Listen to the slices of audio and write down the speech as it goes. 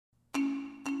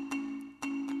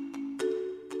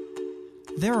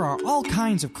There are all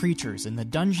kinds of creatures in the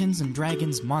Dungeons &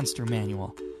 Dragons Monster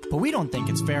Manual, but we don't think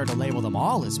it's fair to label them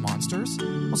all as monsters.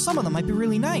 Well, some of them might be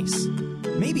really nice.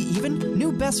 Maybe even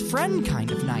new best friend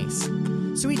kind of nice.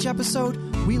 So each episode,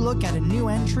 we look at a new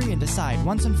entry and decide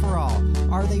once and for all,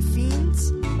 are they fiends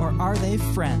or are they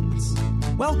friends?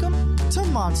 Welcome to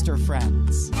Monster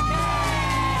Friends.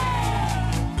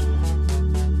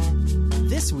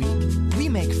 This week, we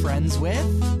make friends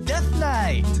with Death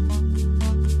Knight.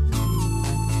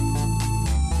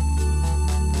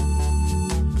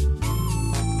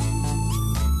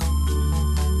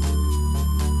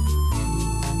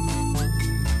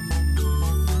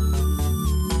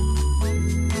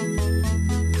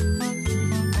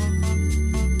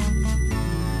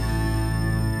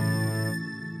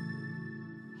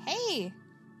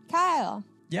 Kyle.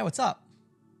 Yeah, what's up?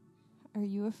 Are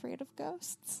you afraid of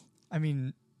ghosts? I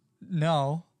mean,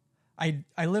 no. I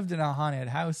lived in a haunted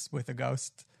house with a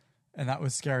ghost, and that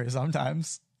was scary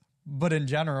sometimes. But in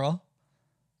general,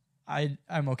 I'm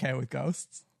okay with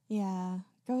ghosts. Yeah,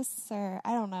 ghosts are,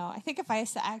 I don't know. I think if I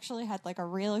actually had like a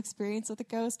real experience with a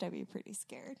ghost, I'd be pretty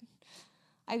scared.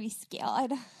 I'd be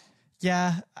scared.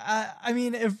 Yeah, I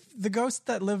mean, if the ghost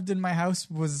that lived in my house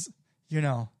was,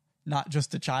 not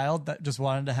just a child that just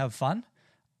wanted to have fun,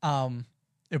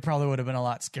 it probably would have been a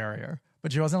lot scarier.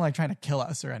 But she wasn't like trying to kill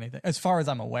us or anything, as far as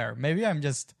I'm aware. Maybe I'm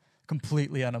just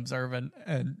completely unobservant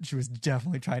and she was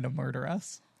definitely trying to murder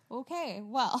us. Okay,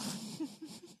 well,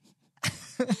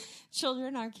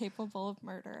 children are capable of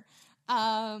murder.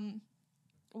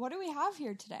 What do we have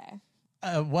here today?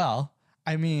 Well,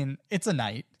 I mean, it's a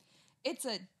night. It's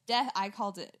a death. I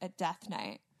called it a death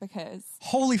night. Because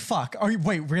holy fuck!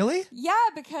 Wait, really? Yeah,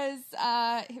 because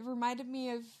it reminded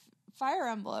me of Fire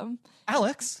Emblem.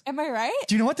 Alex, am I right?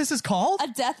 Do you know what this is called? A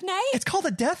death night? It's called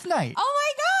a death night.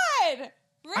 Oh my god!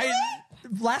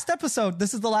 Really? Last episode.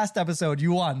 This is the last episode.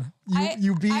 You won.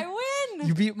 You beat. I win.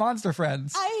 You beat Monster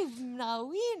Friends. I'm a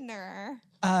winner.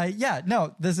 Yeah.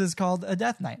 No, this is called a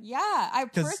death night. Yeah,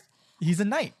 he's a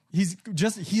knight. He's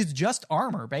just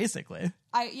armor, basically.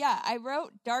 I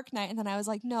wrote Dark Knight, and then I was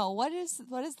like, no, what is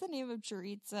the name of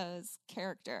Jaritza's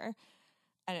character?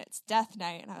 And it's Death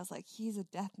Knight, and I was like, he's a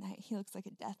Death Knight. He looks like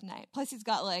a Death Knight. Plus, he's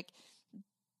got like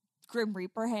Grim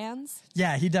Reaper hands.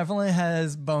 Yeah, he definitely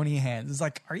has bony hands. It's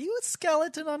like, are you a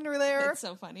skeleton under there? It's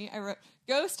so funny. I wrote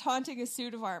ghost haunting a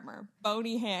suit of armor,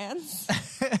 bony hands.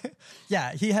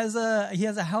 Yeah, he has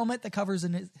a helmet that covers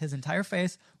his entire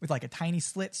face with like a tiny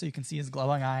slit so you can see his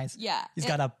glowing eyes. Yeah, he's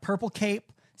got a purple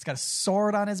cape. He's got a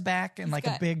sword on his back and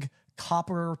a big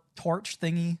copper torch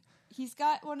thingy. He's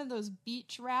got one of those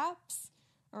beach wraps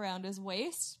around his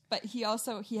waist, but he has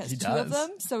two does. of them.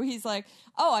 So he's like,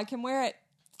 oh, I can wear it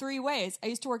 3 ways. I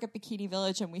used to work at Bikini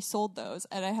Village and we sold those,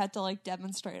 and I had to like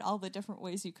demonstrate all the different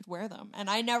ways you could wear them. And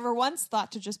I never once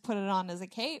thought to just put it on as a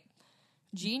cape.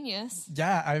 Genius.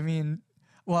 Yeah, I mean,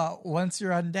 well, once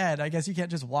you're undead, I guess you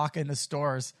can't just walk into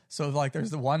stores. So like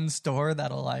there's the one store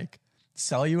that'll like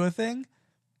sell you a thing.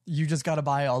 You just got to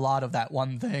buy a lot of that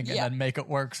one thing and then make it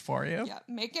work for you. Yeah,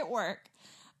 make it work.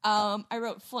 I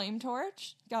wrote Flame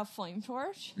Torch. Got Flame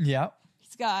Torch. Yeah.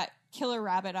 He's got Killer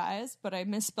Rabbit Eyes, but I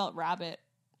misspelled rabbit.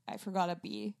 I forgot a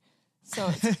B.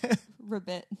 So it's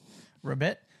Ribbit.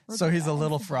 Ribbit? So he's a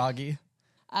little froggy.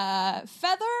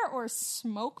 Feather or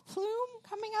smoke plume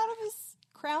coming out of his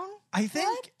crown? I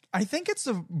think it's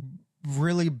a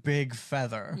really big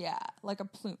feather. Yeah, like a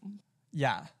plume.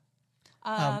 Yeah.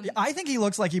 I think he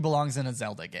looks like he belongs in a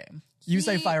Zelda game. You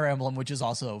say Fire Emblem, which is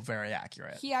also very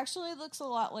accurate. He actually looks a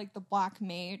lot like the Black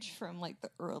Mage from like the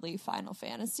early Final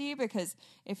Fantasy, because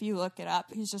if you look it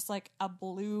up, he's just like a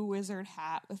blue wizard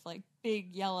hat with like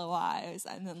big yellow eyes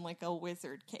and then like a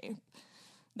wizard cape.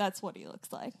 That's what he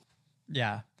looks like.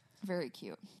 Yeah. Very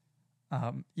cute.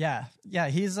 Yeah,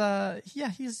 he's a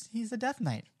Death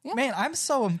Knight. Yeah. Man, I'm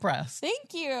so impressed.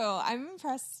 Thank you. I'm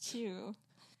impressed too.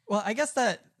 Well, I guess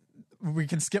that we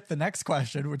can skip the next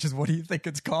question, which is, what do you think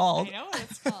it's called? I know what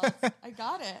it's called. I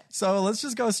got it. So let's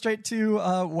just go straight to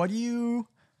what do you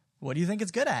think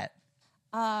it's good at?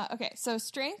 Okay, so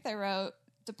strength, I wrote,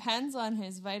 depends on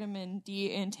his vitamin D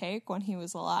intake when he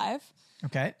was alive.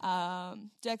 Okay.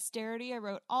 Dexterity, I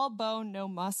wrote all bone, no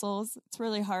muscles. It's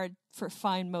really hard for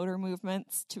fine motor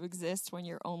movements to exist when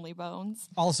you're only bones.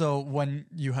 Also, when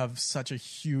you have such a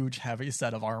huge, heavy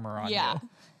set of armor on you.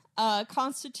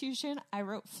 Constitution, I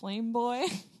wrote Flame Boy.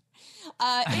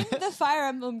 In the Fire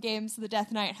Emblem games, the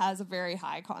Death Knight has a very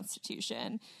high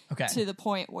constitution. Okay. To the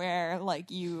point where,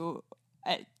 like, you...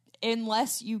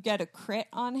 unless you get a crit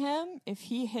on him, if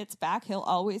he hits back, he'll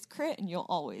always crit and you'll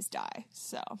always die.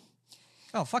 So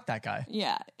Oh, fuck that guy.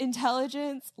 Yeah.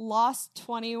 Intelligence, lost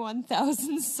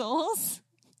 21,000 souls.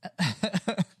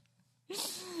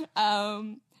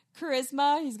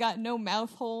 Charisma, he's got no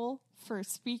mouth hole for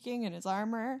speaking in his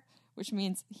armor, which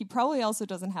means he probably also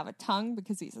doesn't have a tongue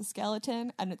because he's a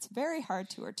skeleton, and it's very hard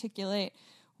to articulate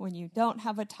when you don't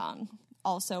have a tongue.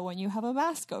 Also, when you have a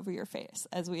mask over your face,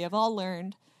 as we have all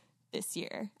learned this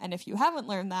year. And if you haven't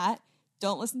learned that,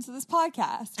 don't listen to this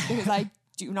podcast because I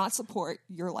do not support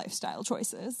your lifestyle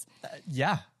choices.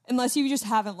 Yeah. Unless you just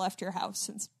haven't left your house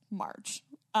since March.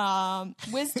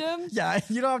 Wisdom. Yeah,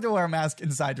 you don't have to wear a mask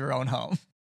inside your own home.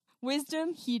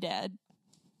 Wisdom, he dead.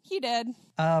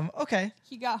 Okay.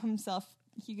 He got himself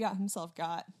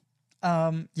got.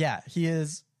 Yeah, he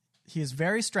is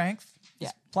very strength.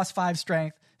 Yeah. +5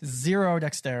 strength, 0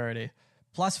 dexterity,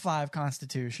 +5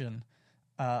 constitution,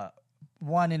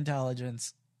 1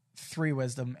 intelligence, 3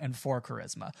 wisdom, and 4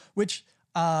 charisma. Which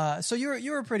so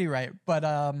you were pretty right, but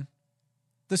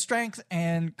the strength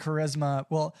and charisma,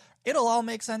 well, it'll all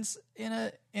make sense in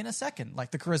a second.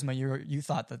 Like the charisma, you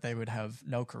thought that they would have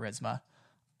no charisma.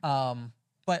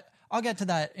 But I'll get to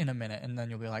that in a minute, and then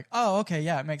you'll be like, oh, okay,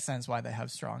 yeah, it makes sense why they have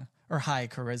strong or high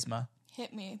charisma.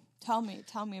 Hit me. Tell me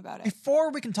about it.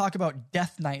 Before we can talk about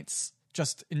Death Knights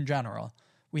just in general,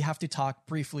 we have to talk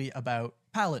briefly about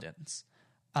paladins.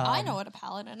 I know what a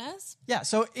paladin is. Yeah,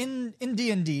 so in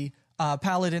D&D,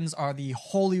 paladins are the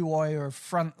holy warrior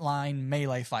frontline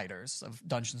melee fighters of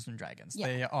Dungeons and Dragons. Yeah.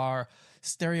 They are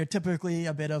stereotypically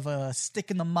a bit of a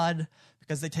stick in the mud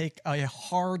because they take a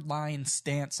hard line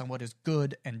stance on what is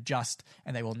good and just,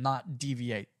 and they will not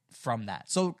deviate from that.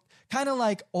 So kind of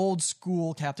like old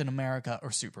school Captain America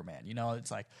or Superman. You know,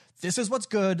 it's like, this is what's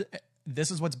good,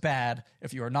 this is what's bad.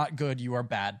 If you are not good, you are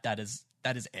bad. That is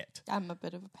it. I'm a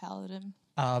bit of a paladin.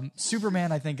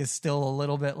 Superman, I think, is still a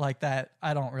little bit like that.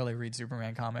 I don't really read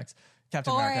Superman comics.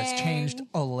 Captain America has changed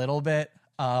a little bit,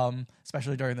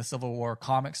 especially during the Civil War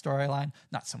comic storyline.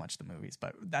 Not so much the movies,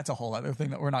 but that's a whole other thing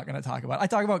that we're not going to talk about. I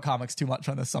talk about comics too much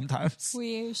on this sometimes.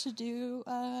 We should do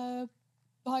a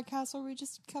podcast where we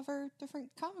just cover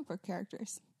different comic book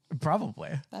characters. Probably.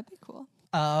 That'd be cool.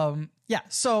 Yeah,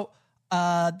 so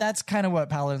that's kind of what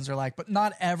paladins are like, but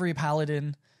not every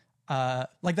paladin,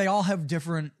 like they all have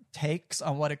different takes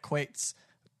on what equates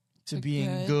to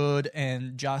being good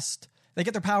and just. They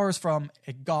get their powers from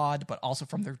a god, but also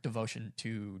from their devotion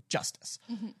to justice.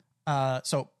 Mm-hmm.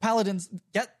 So paladins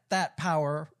get that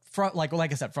power from, like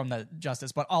I said, from the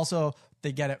justice, but also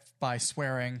they get it by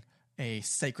swearing a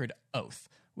sacred oath,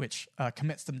 which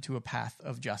commits them to a path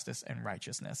of justice and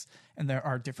righteousness. And there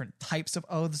are different types of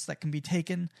oaths that can be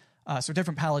taken. So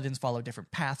different paladins follow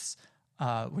different paths,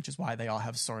 which is why they all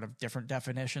have sort of different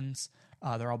definitions.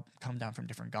 They're all come down from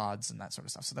different gods and that sort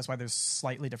of stuff. So that's why there's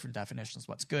slightly different definitions of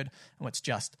what's good and what's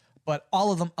just. But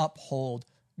all of them uphold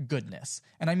goodness.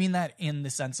 And I mean that in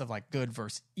the sense of like good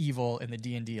versus evil in the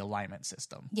D&D alignment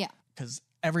system. Yeah. Because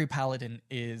every paladin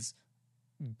is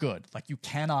good. Like you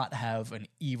cannot have an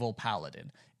evil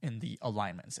paladin in the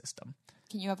alignment system.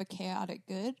 Can you have a chaotic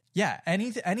good? Yeah,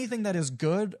 anything that is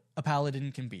good, a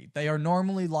paladin can be. They are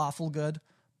normally lawful good,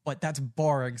 but that's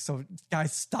boring. So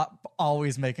guys, stop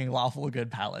always making lawful good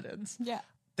paladins. Yeah.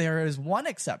 There is one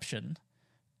exception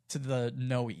to the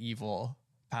no evil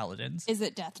paladins. Is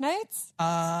it Death Knights?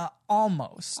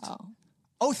 Almost. Oh.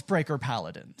 Oathbreaker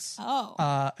paladins.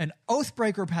 Oh. An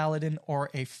Oathbreaker paladin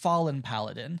or a fallen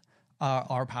paladin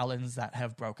are paladins that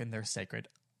have broken their sacred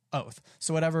oath.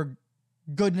 So whatever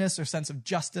goodness or sense of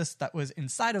justice that was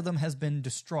inside of them has been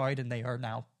destroyed, and they are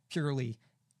now purely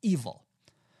evil.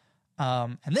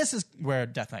 And this is where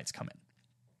Death Knights come in.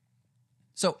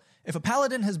 So if a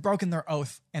paladin has broken their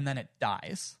oath and then it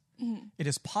dies, it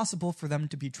is possible for them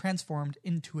to be transformed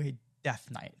into a Death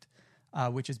Knight,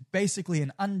 which is basically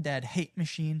an undead hate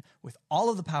machine with all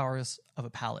of the powers of a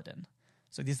paladin.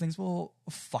 So these things will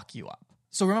fuck you up.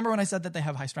 So remember when I said that they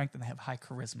have high strength and they have high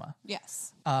charisma?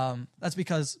 Yes. That's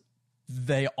because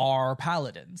they are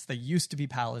paladins. They used to be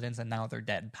paladins and now they're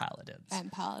dead paladins. And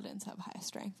paladins have high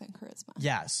strength and charisma.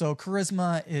 Yeah, so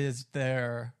charisma is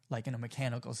their, like in a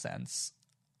mechanical sense,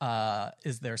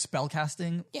 is their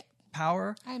spellcasting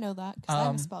power. I know that because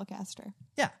I'm a spellcaster.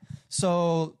 Yeah,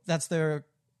 so that's their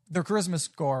charisma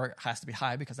score has to be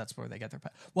high because that's where they get their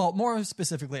well, more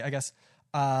specifically, I guess,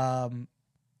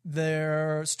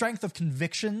 their strength of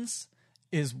convictions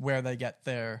is where they get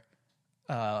their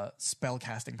spell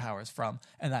casting powers from,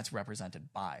 and that's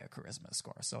represented by a charisma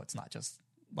score. So it's not just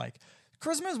like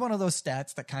charisma is one of those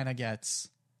stats that kind of gets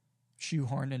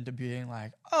shoehorned into being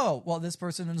like, oh, well, this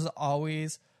person is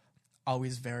always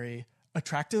very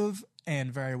attractive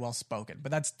and very well spoken.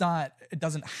 But that's not, it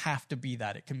doesn't have to be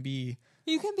that. It can be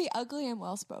You can be ugly and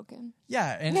well-spoken.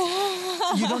 Yeah, and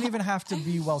you don't even have to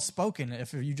be well-spoken.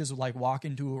 If you just like walk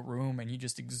into a room and you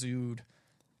just exude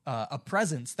a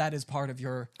presence, that is part of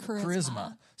your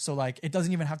charisma. So like it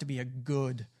doesn't even have to be a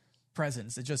good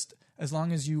presence. It just, as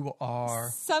long as you are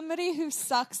somebody who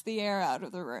sucks the air out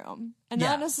of the room, and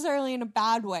not necessarily in a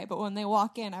bad way, but when they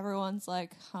walk in, everyone's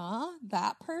like, huh,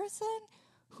 that person?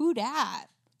 Who dat?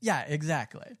 Yeah,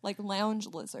 exactly. Like lounge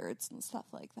lizards and stuff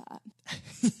like that.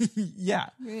 Yeah.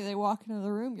 They walk into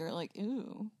the room, you're like,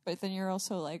 ooh. But then you're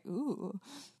also like, ooh.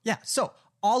 Yeah, so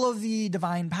all of the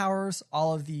divine powers,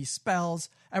 all of the spells,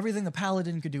 everything the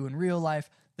paladin could do in real life,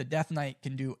 the Death Knight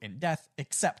can do in death,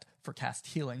 except for cast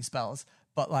healing spells.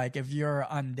 But like if you're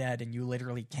undead and you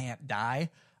literally can't die,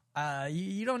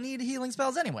 you don't need healing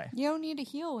spells anyway. You don't need to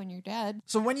heal when you're dead.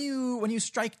 So when you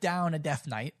strike down a Death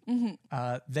Knight,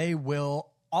 they will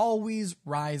always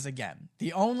rise again.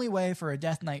 The only way for a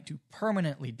Death Knight to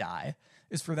permanently die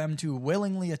is for them to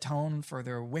willingly atone for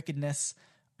their wickedness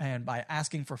and by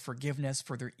asking for forgiveness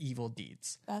for their evil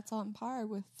deeds. That's on par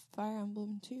with Fire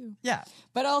Emblem too. Yeah.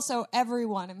 But also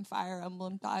everyone in Fire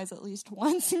Emblem dies at least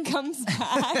once and comes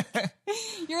back.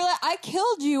 You're like, I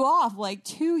killed you off like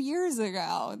 2 years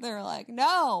ago. And they're like,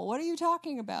 no, what are you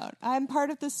talking about? I'm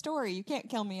part of the story. You can't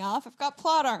kill me off. I've got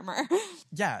plot armor.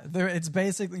 Yeah, it's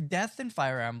basically death in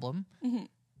Fire Emblem.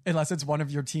 Unless it's one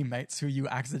of your teammates who you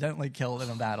accidentally killed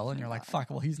in a battle and you're like, fuck,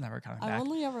 well, he's never coming back. I've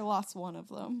only ever lost one of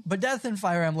them. But death in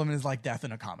Fire Emblem is like death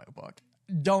in a comic book.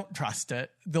 Don't trust it.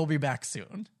 They'll be back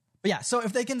soon. But yeah, so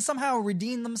if they can somehow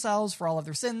redeem themselves for all of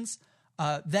their sins,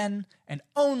 then and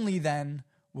only then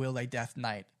will a Death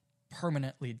Knight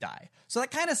permanently die. So that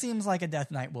kind of seems like a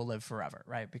Death Knight will live forever,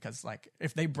 right? Because like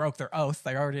if they broke their oath,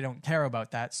 they already don't care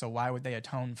about that, so why would they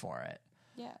atone for it?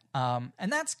 Yeah.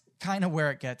 And that's kind of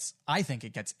where I think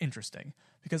it gets interesting,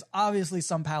 because obviously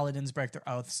some paladins break their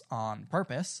oaths on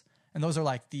purpose, and those are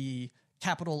like the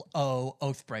capital O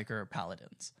Oathbreaker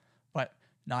paladins. But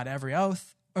not every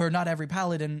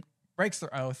paladin breaks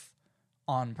their oath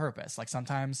on purpose. Like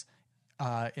sometimes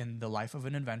in the life of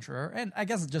an adventurer, and I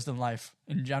guess just in life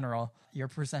in general, you're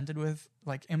presented with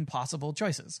like impossible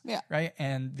choices. Yeah. Right?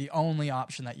 And the only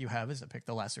option that you have is to pick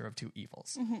the lesser of two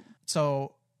evils.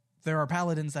 So there are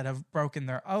paladins that have broken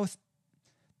their oath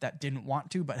that didn't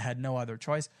want to but had no other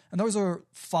choice. And those are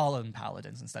fallen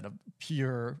paladins instead of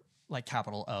pure, like,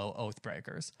 capital O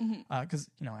Oathbreakers. Because,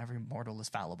 every mortal is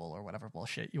fallible or whatever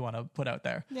bullshit you want to put out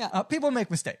there. Yeah. People make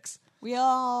mistakes. We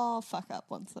all fuck up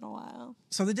once in a while.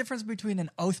 So the difference between an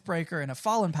Oathbreaker and a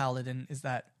fallen paladin is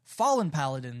that fallen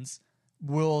paladins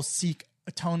will seek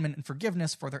atonement and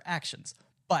forgiveness for their actions.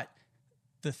 But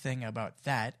the thing about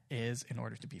that is, in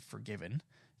order to be forgiven,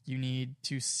 you need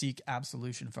to seek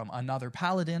absolution from another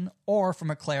paladin or from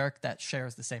a cleric that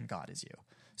shares the same god as you.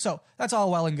 So that's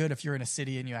all well and good. If you're in a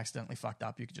city and you accidentally fucked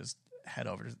up, you could just head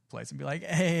over to the place and be like,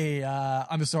 hey,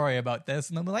 I'm sorry about this.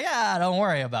 And they'll be like, yeah, don't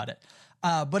worry about it.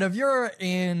 But if you're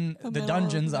in the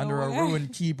dungeons under a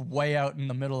ruined keep way out in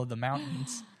the middle of the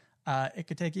mountains, it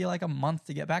could take you like a month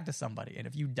to get back to somebody. And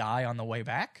if you die on the way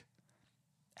back,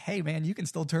 hey, man, you can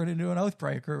still turn into an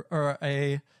Oathbreaker or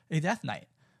a Death Knight,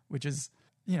 which is,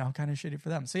 kind of shitty for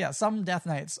them. So yeah, some Death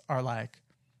Knights are like,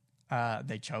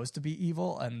 they chose to be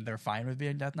evil and they're fine with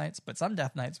being Death Knights, but some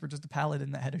Death Knights were just a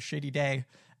paladin that had a shitty day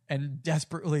and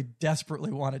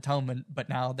desperately want atonement, but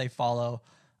now they follow,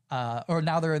 or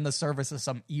now they're in the service of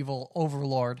some evil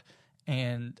overlord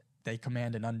and they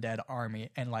command an undead army,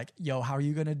 and like, yo, how are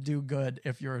you going to do good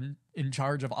if you're in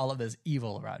charge of all of this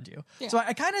evil around you? Yeah. So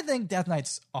I kind of think Death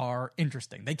Knights are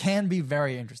interesting. They can be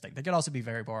very interesting. They could also be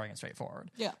very boring and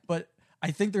straightforward. Yeah. But I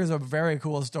think there's a very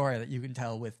cool story that you can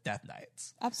tell with Death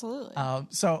Knights. Absolutely.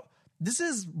 So this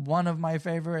is one of my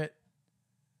favorite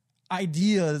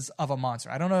ideas of a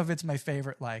monster. I don't know if it's my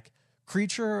favorite like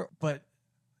creature, but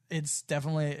it's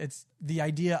the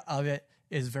idea of it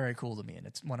is very cool to me, and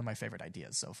it's one of my favorite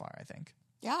ideas so far, I think.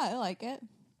 Yeah, I like it.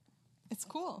 It's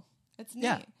cool. It's neat.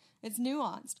 Yeah. It's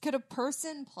nuanced. Could a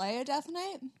person play a Death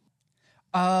Knight?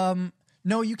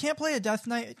 No, you can't play a Death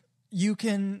Knight. You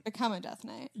can become a Death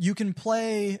Knight. You can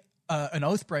play an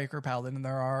Oathbreaker paladin, and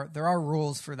there are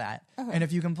rules for that. Okay. And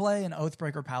if you can play an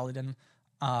Oathbreaker paladin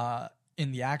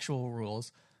in the actual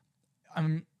rules,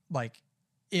 I'm like,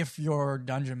 if your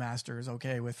dungeon master is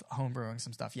okay with homebrewing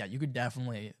some stuff, yeah, you could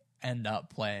definitely end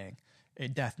up playing a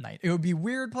Death Knight. It would be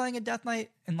weird playing a Death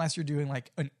Knight unless you're doing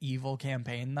like an evil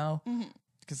campaign though,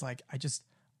 because like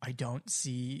I don't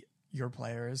see your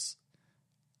players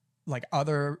like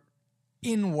other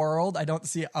in world. I don't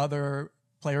see other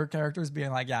player characters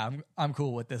being like, yeah, I'm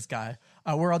cool with this guy.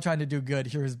 We're all trying to do good.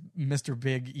 Here's Mr.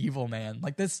 Big Evil Man.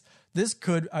 Like this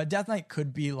could Death Knight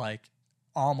could be like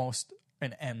almost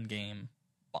an end game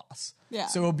boss. Yeah.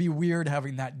 So it would be weird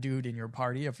having that dude in your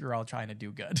party if you're all trying to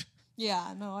do good.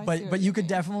 Yeah, no, I see But what you could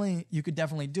mean.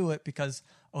 definitely do it because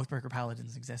Oathbreaker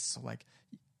Paladins exists. So like,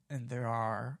 and there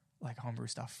are like homebrew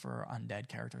stuff for undead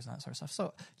characters and that sort of stuff.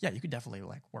 So yeah, you could definitely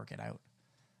like work it out,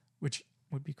 which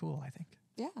would be cool, I think.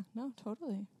 Yeah, no,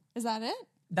 totally. Is that it?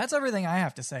 That's everything I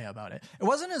have to say about it. It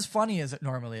wasn't as funny as it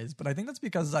normally is, but I think that's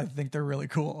because I think they're really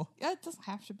cool. Yeah, it doesn't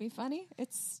have to be funny.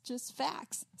 It's just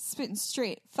facts. Spitting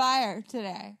straight fire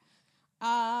today.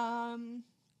 Well,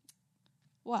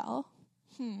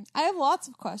 I have lots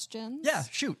of questions. Yeah,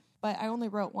 shoot. But I only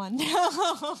wrote one.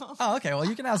 Oh, okay. Well,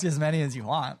 you can ask as many as you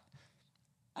want.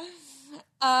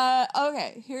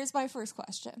 Okay, here's my first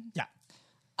question. Yeah.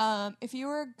 If you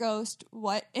were a ghost,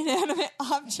 what inanimate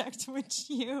object would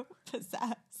you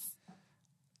possess?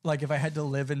 Like if I had to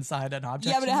live inside an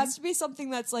object? Yeah, but it has to be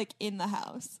something that's like in the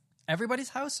house. Everybody's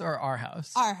house or our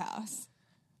house? Our house.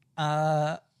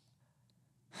 I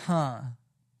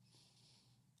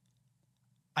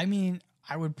mean,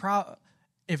 I would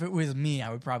if it was me,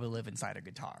 I would probably live inside a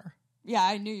guitar. Yeah,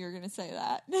 I knew you were going to say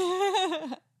that.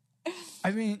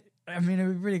 I mean, it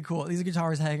would be pretty cool. These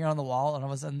guitars hanging on the wall, and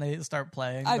all of a sudden they start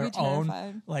playing I'd their be terrified.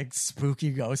 own like spooky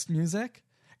ghost music.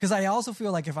 Because I also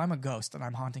feel like if I'm a ghost and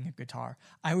I'm haunting a guitar,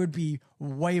 I would be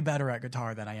way better at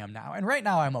guitar than I am now. And right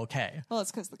now I'm okay. Well,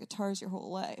 it's because the guitar's your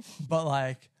whole life. But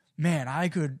like, man, I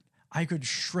could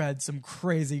shred some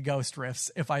crazy ghost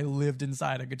riffs if I lived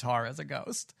inside a guitar as a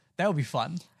ghost. That would be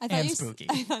fun and spooky.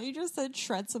 I thought you just said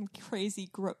shred some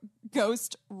crazy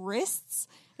ghost wrists,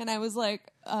 and I was like,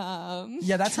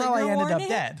 yeah, that's how I ended up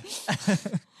dead.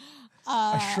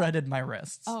 I shredded my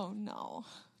wrists. Oh no.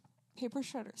 Paper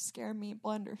shredders scare me.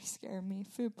 Blenders scare me.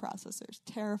 Food processors,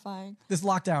 terrifying. This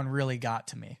lockdown really got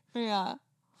to me. Yeah.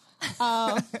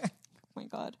 Oh my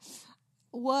God.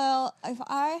 Well, if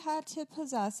I had to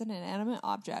possess an inanimate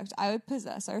object, I would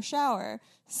possess our shower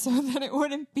so that it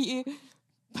wouldn't be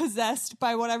possessed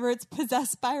by whatever it's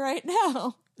possessed by right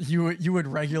now. You would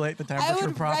regulate the temperature I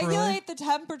would properly? regulate the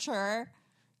temperature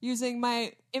using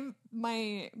my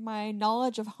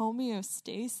knowledge of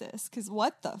homeostasis, because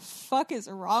what the fuck is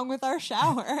wrong with our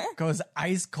shower? Goes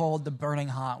ice cold to burning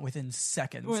hot within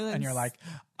seconds, and you're like,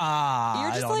 you're I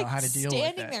just don't like know how to deal with it.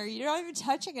 standing there, you're not even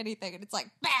touching anything, and it's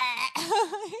like,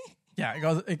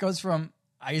 Yeah, it goes from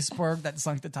iceberg that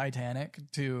sunk the Titanic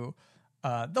to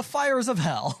the fires of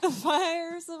hell. the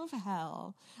fires of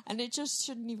hell, and it just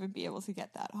shouldn't even be able to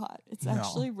get that hot. It's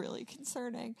actually really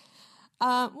concerning.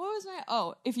 What was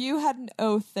if you had an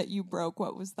oath that you broke,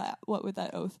 what would that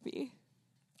oath be?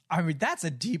 I mean, that's a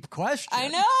deep question. I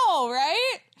know,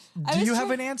 right? Do you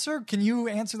have an answer? Can you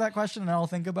answer that question and I'll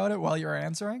think about it while you're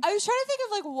answering? I was trying to think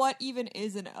of like what even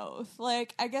is an oath.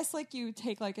 Like, I guess like you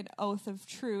take like an oath of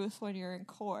truth when you're in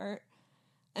court.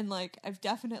 And like I've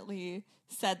definitely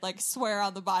said like swear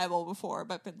on the Bible before,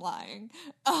 but been lying.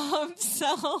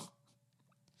 So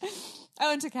I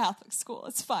went to Catholic school.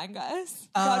 It's fine, guys.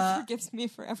 God forgives me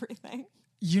for everything.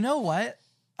 You know what?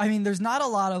 I mean, there's not a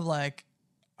lot of like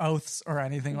oaths or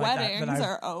anything like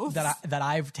that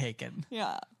I've taken.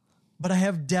 Yeah. But I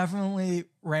have definitely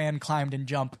climbed and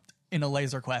jumped in a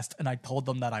laser quest, and I told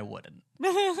them that I wouldn't.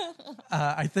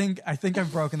 I think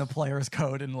I've broken the player's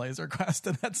code in Laser Quest,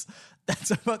 and that's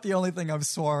about the only thing I've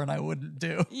sworn I wouldn't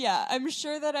do. Yeah, I'm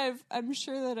sure that I've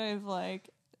like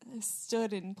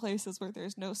stood in places where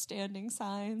there's no standing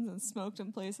signs and smoked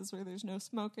in places where there's no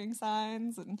smoking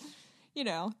signs, and you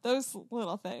know, those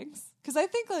little things. Because I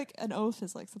think like an oath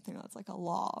is like something that's like a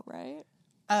law, right?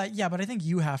 Yeah, but I think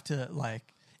you have to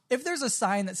like, if there's a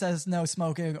sign that says no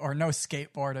smoking or no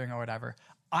skateboarding or whatever,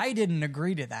 I didn't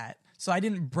agree to that. So I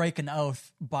didn't break an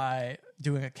oath by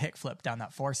doing a kickflip down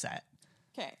that 4-set.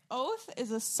 Okay. Oath is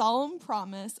a solemn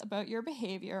promise about your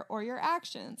behavior or your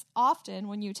actions. Often,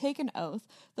 when you take an oath,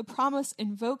 the promise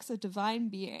invokes a divine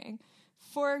being.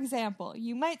 For example,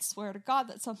 you might swear to God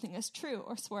that something is true,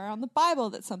 or swear on the Bible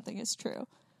that something is true.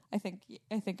 I think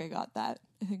I got that.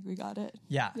 I think we got it.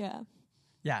 Yeah. Yeah.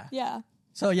 Yeah. Yeah.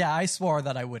 So yeah, I swore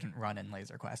that I wouldn't run in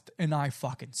Laser Quest, and I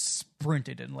fucking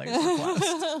sprinted in Laser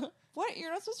Quest. What?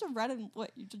 You're not supposed to run and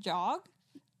jog?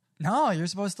 No, you're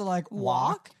supposed to like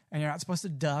walk, and you're not supposed to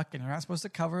duck, and you're not supposed to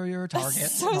cover your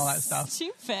targets and all that stuff.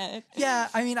 Stupid. Yeah,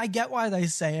 I mean, I get why they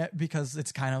say it, because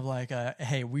it's kind of like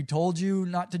hey, we told you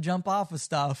not to jump off of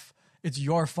stuff. It's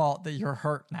your fault that you're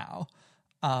hurt now.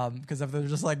 Because if they're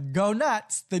just like, go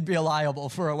nuts, they'd be liable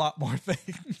for a lot more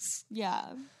things. Yeah.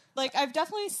 Like, I've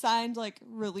definitely signed, like,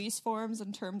 release forms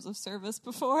in terms of service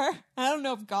before. I don't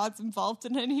know if God's involved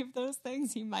in any of those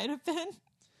things. He might have been.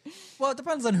 Well, it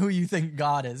depends on who you think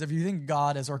God is. If you think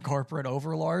God is our corporate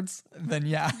overlords, then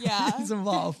yeah. He's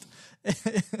involved.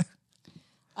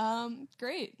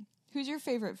 Great. Who's your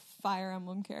favorite Fire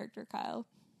Emblem character, Kyle?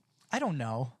 I don't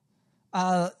know.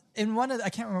 In I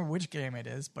can't remember which game it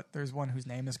is, but there's one whose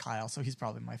name is Kyle, so he's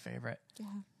probably my favorite.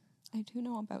 Yeah, I do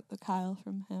know about the Kyle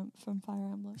from Fire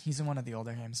Emblem. He's in one of the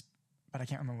older games, but I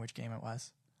can't remember which game it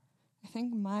was. I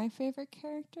think my favorite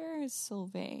character is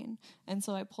Sylvain, and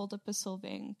so I pulled up a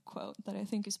Sylvain quote that I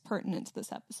think is pertinent to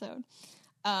this episode.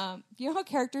 You know how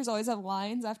characters always have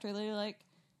lines after they like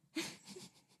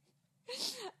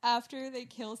after they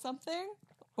kill something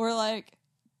or like,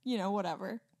 you know,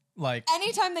 whatever. Like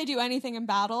anytime they do anything in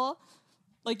battle,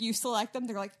 like you select them,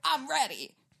 they're like, I'm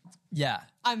ready. Yeah.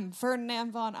 I'm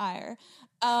Ferdinand von Eyre.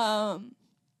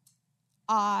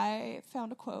 I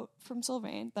found a quote from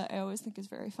Sylvain that I always think is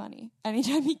very funny.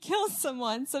 Anytime he kills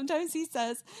someone, sometimes he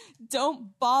says,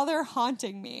 "Don't bother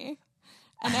haunting me."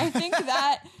 And I think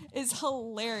that is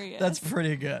hilarious. That's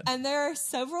pretty good. And there are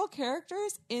several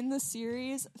characters in the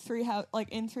series, Three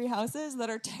Houses, that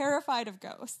are terrified of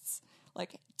ghosts.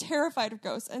 Like, terrified of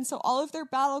ghosts. And so all of their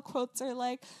battle quotes are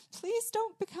like, please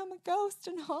don't become a ghost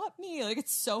and haunt me. Like,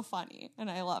 it's so funny,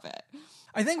 and I love it.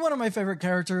 I think one of my favorite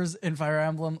characters in Fire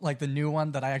Emblem, like the new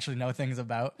one that I actually know things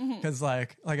about, because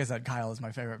like I said, Kyle is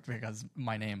my favorite because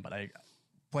my name, but I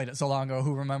played it so long ago,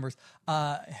 who remembers?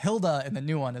 Hilda in the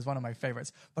new one is one of my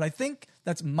favorites. But I think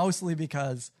that's mostly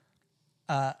because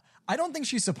I don't think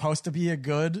she's supposed to be a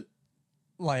good,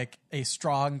 like, a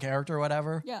strong character or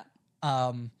whatever. Yeah.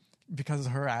 Because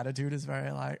her attitude is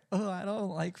very like, oh, I don't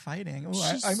like fighting.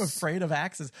 Oh, I'm afraid of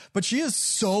axes. But she is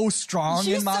so strong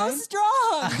in mine. She's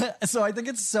so strong. So I think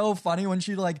it's so funny when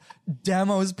she like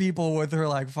demos people with her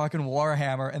like fucking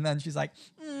warhammer, and then she's like,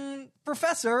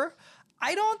 Professor,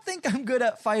 I don't think I'm good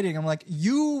at fighting. I'm like,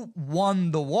 you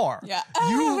won the war. Yeah.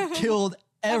 You killed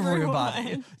everybody.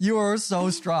 Everyone. You are so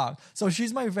strong. So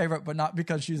she's my favorite, but not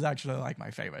because she's actually like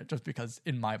my favorite, just because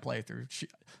in my playthrough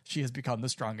she has become the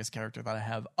strongest character that I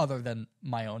have other than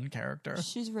my own character.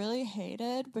 She's really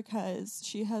hated because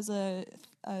she has a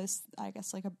I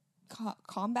guess like a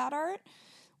combat art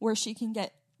where she can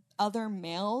get other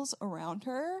males around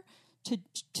her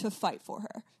to fight for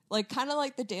her. Like kind of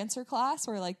like the dancer class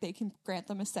where like they can grant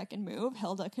them a second move.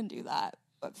 Hilda can do that,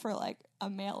 but for like a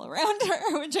male around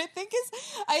her, which I think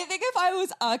if I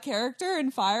was a character in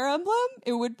Fire Emblem,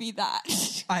 it would be that.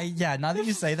 Now that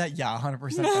you say that,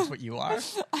 100% that's what you are.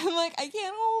 I'm like, I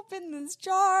can't open this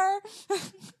jar. I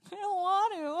don't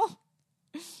want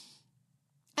to.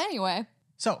 Anyway.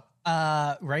 So,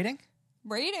 rating?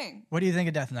 Rating. What do you think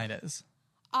a Death Knight is?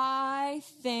 I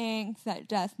think that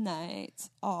Death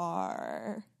Knights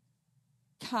are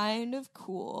kind of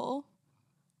cool.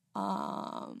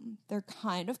 They're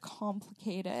kind of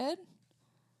complicated.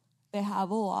 They have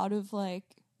a lot of like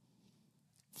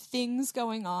things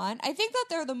going on. I think that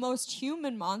they're the most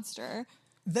human monster.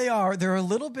 They are. They're a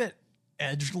little bit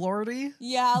edgelordy.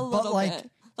 Yeah, a little bit.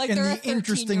 Like in they're the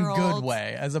interesting good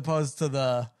way, as opposed to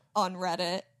the on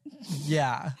Reddit.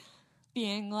 Yeah.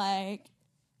 Being like,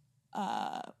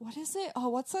 what is it? Oh,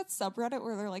 what's that subreddit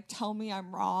where they're like, tell me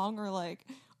I'm wrong, or like,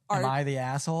 am I the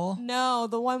asshole? No,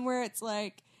 the one where it's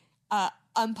like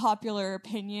unpopular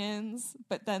opinions,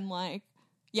 but then like,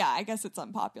 yeah, I guess it's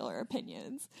unpopular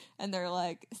opinions, and they're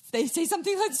like, they say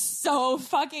something that's so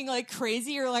fucking like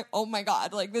crazy, or like, oh my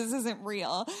god, like this isn't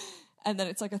real, and then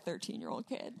it's like a 13-year-old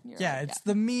kid. It's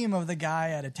the meme of the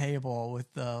guy at a table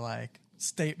with the like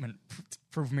statement,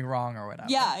 prove me wrong or whatever.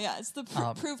 Yeah, it's the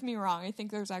prove me wrong. I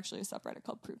think there's actually a subreddit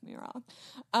called Prove Me Wrong.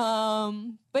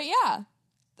 But yeah,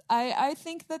 I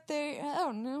think that they, I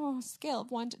don't know, scale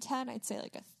of 1 to 10, I'd say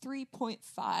like a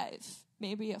 3.5,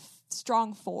 maybe a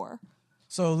strong 4.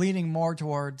 So leaning more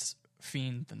towards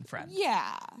fiend than friend.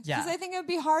 Yeah. Because I think it would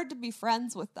be hard to be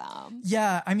friends with them.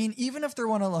 Yeah, I mean, even if they're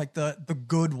one of like the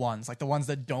good ones, like the ones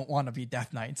that don't want to be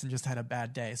Death Knights and just had a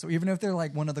bad day. So even if they're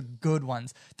like one of the good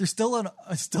ones, they're still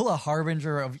a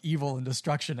harbinger of evil and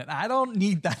destruction, and I don't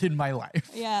need that in my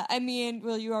life. Yeah, I mean,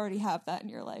 well, you already have that in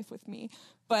your life with me.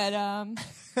 But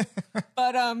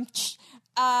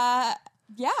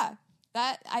yeah,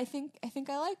 that I think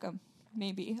I like them.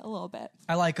 Maybe a little bit.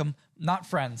 I like them. Not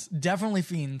friends. Definitely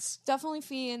fiends. Definitely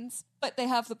fiends, but they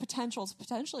have the potential to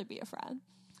potentially be a friend.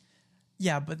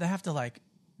 Yeah, but they have to like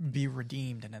be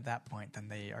redeemed, and at that point, then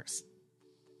they are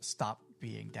stop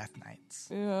being Death Knights.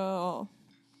 Ew.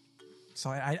 So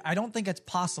I don't think it's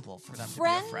possible for them to be a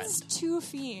friend. Friends to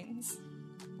fiends.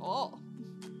 Oh,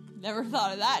 never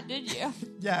thought of that, did you?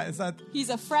 Yeah, is that? He's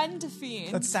a friend to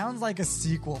fiends. That sounds like a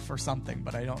sequel for something,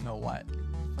 but I don't know what.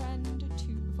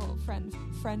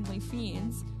 Friendly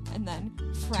fiends and then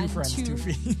Two friends, two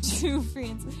fiends. Two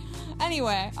fiends.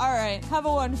 Anyway, all right. Have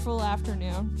a wonderful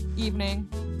afternoon, evening,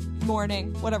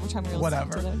 morning, whatever time you're listening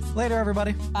to this. Later,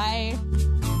 everybody. Bye.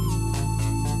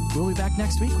 We'll be back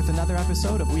next week with another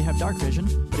episode of We Have Dark Vision.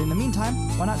 But in the meantime,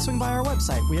 why not swing by our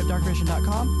website,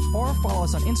 wehavedarkvision.com, or follow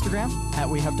us on Instagram at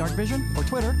We Have Dark Vision or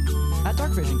Twitter at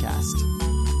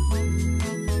DarkVisionCast.